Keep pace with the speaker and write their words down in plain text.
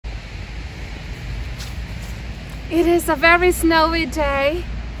It is a very snowy day,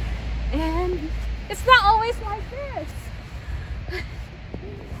 and it's not always like this. There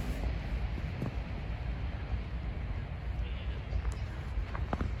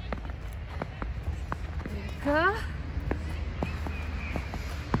you go. Ah!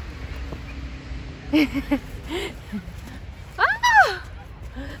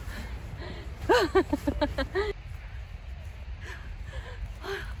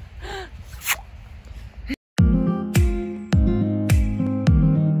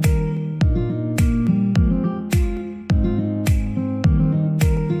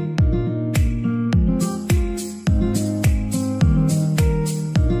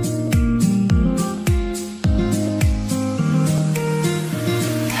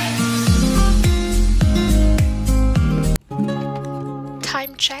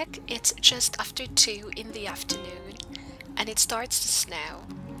 Time check, it's just after 2 in the afternoon and it starts to snow.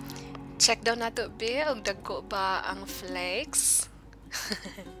 Check daw nato be og dagko ba ang flakes.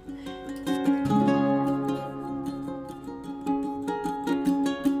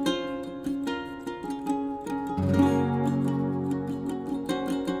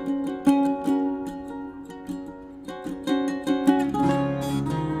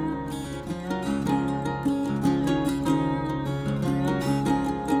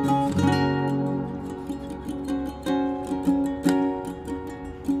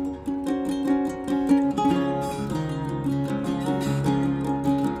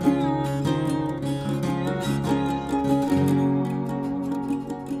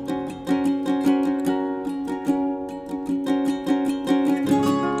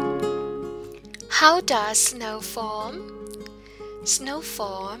 How does snow form? Snow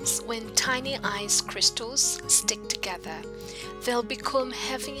forms when tiny ice crystals stick together. They'll become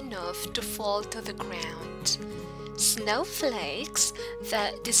heavy enough to fall to the ground. Snowflakes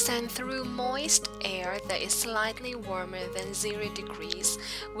that descend through moist air that is slightly warmer than 0 degrees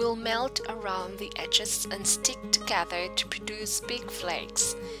will melt around the edges and stick together to produce big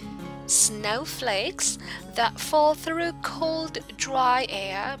flakes. Snowflakes that fall through cold, dry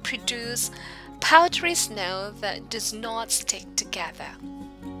air produce powdery snow that does not stick together.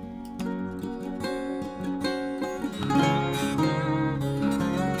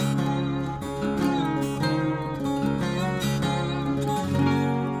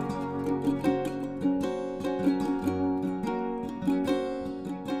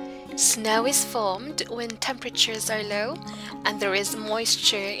 Snow is formed when temperatures are low and there is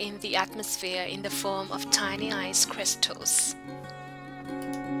moisture in the atmosphere in the form of tiny ice crystals.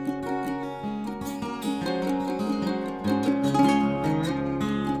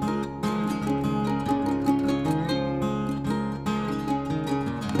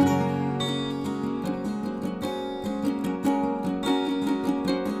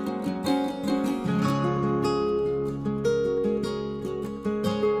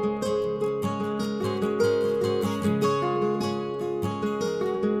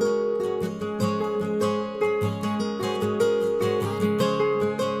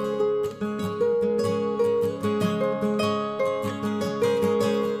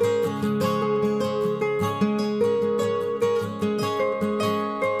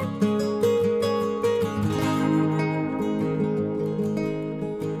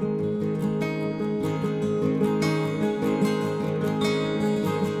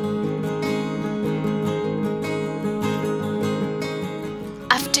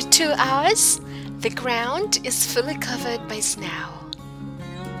 After 2 hours, the ground is fully covered by snow.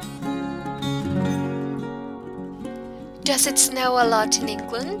 Does it snow a lot in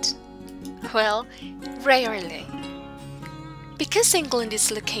England? Well, rarely. Because England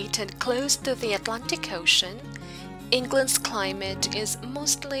is located close to the Atlantic Ocean, England's climate is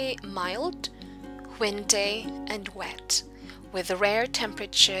mostly mild, windy, and wet, with rare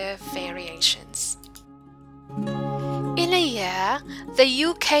temperature variations. In a year, the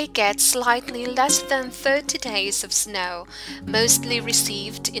UK gets slightly less than 30 days of snow, mostly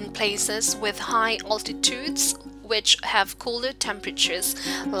received in places with high altitudes which have cooler temperatures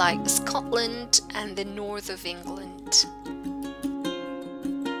like Scotland and the north of England.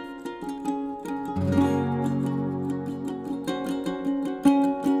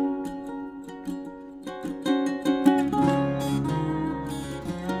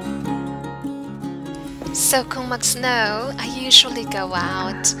 So kung mag-snow, I usually go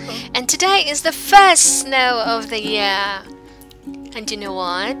out. And today is the first snow of the year. And you know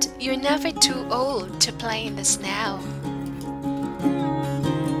what? You're never too old to play in the snow.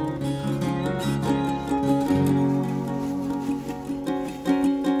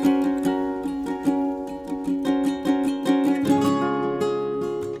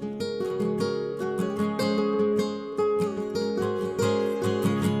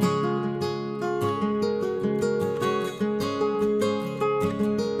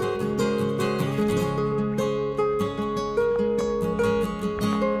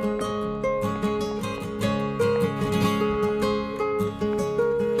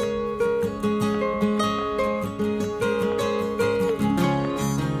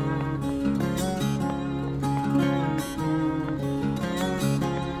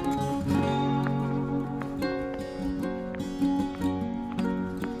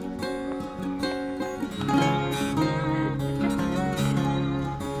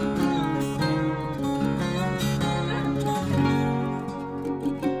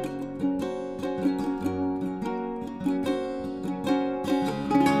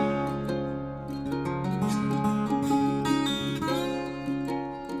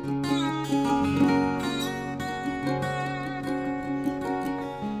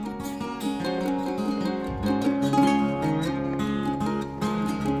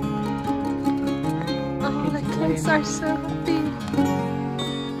 are so happy.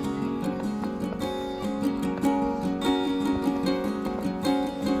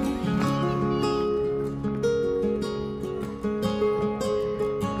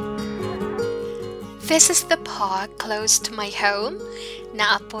 This is the park close to my home.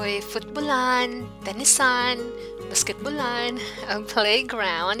 Naapoy footballan, tennisan, basketballan, ang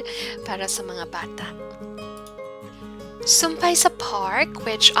playground para sa mga bata. Sumpay sa park,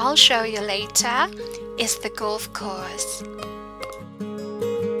 which I'll show you later, is the golf course.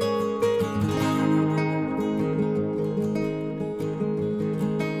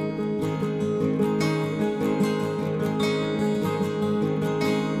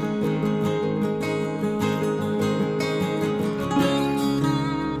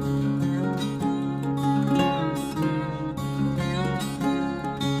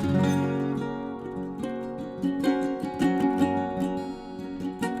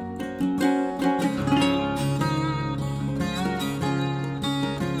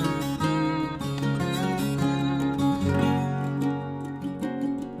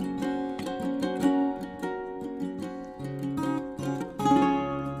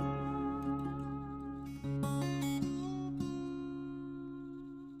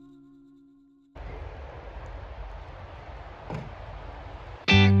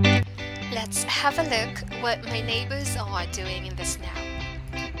 Let's have a look what my neighbors are doing in the snow.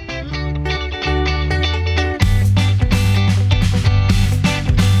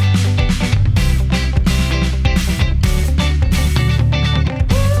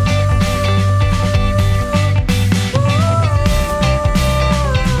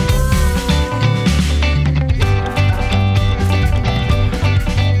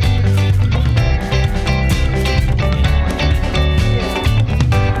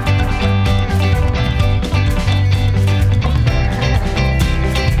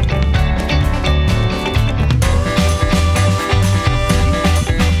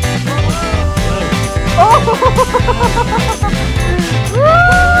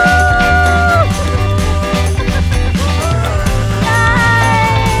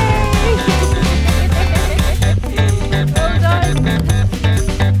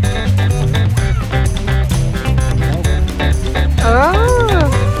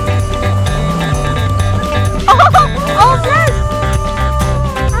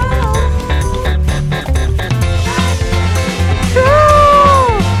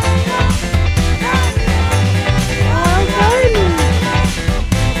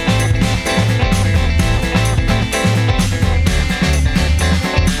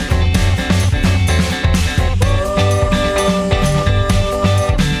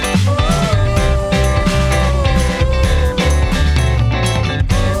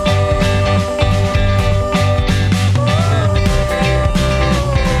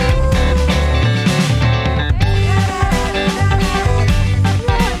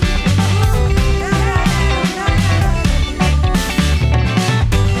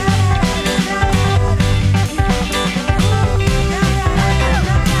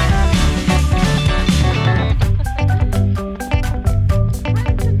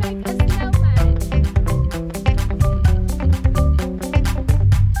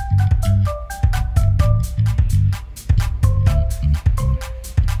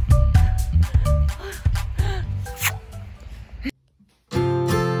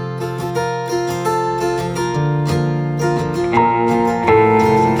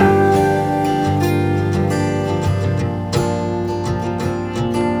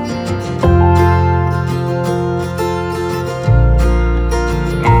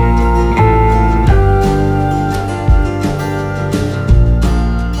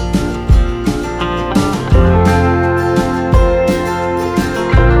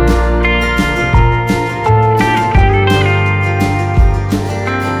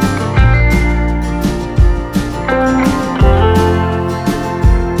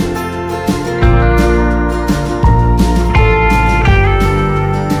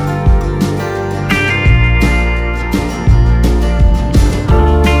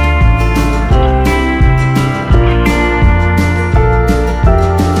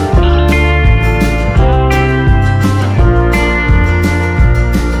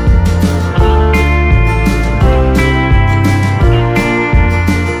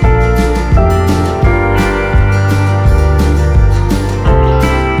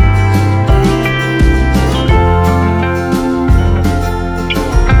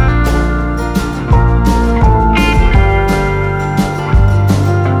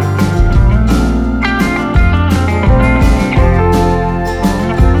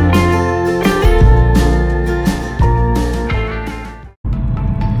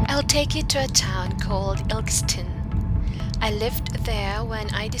 Take you to a town called Ilkeston. I lived there when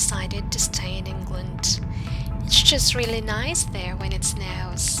I decided to stay in England. It's just really nice there when it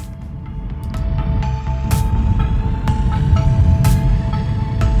snows.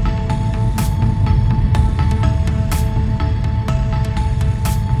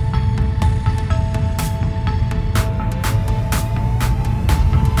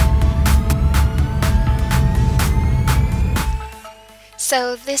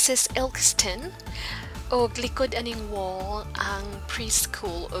 So this is Ilkeston, ug likod aning wall ang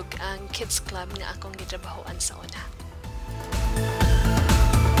preschool ug ang kids club nga akong gitrabahoan sa una.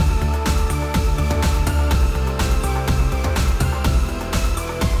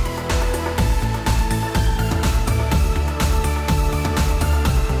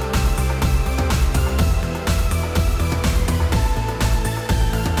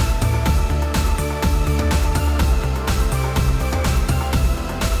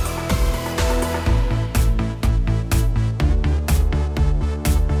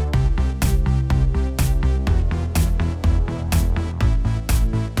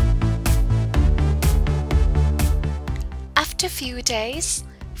 After a few days,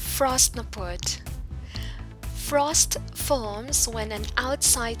 frost na pod. Frost forms when an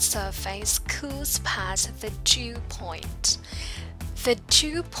outside surface cools past the dew point. The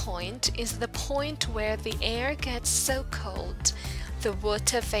dew point is the point where the air gets so cold, the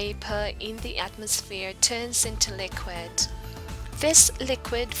water vapor in the atmosphere turns into liquid. This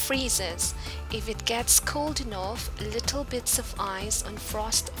liquid freezes. If it gets cold enough, little bits of ice on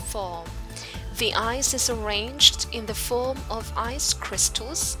frost form. The ice is arranged in the form of ice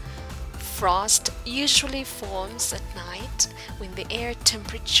crystals. Frost usually forms at night when the air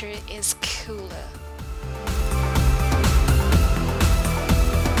temperature is cooler.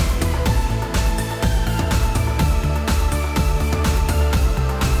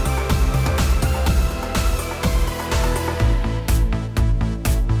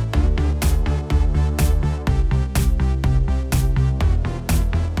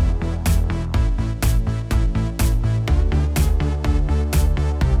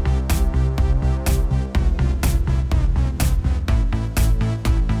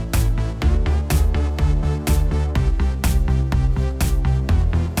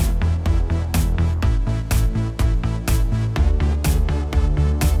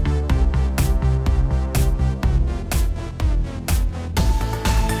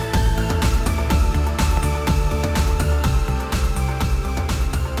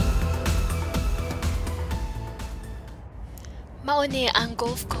 Mauni ang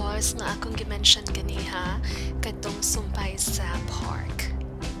golf course nga akong gimension ganiha kadtong sumpay sa park.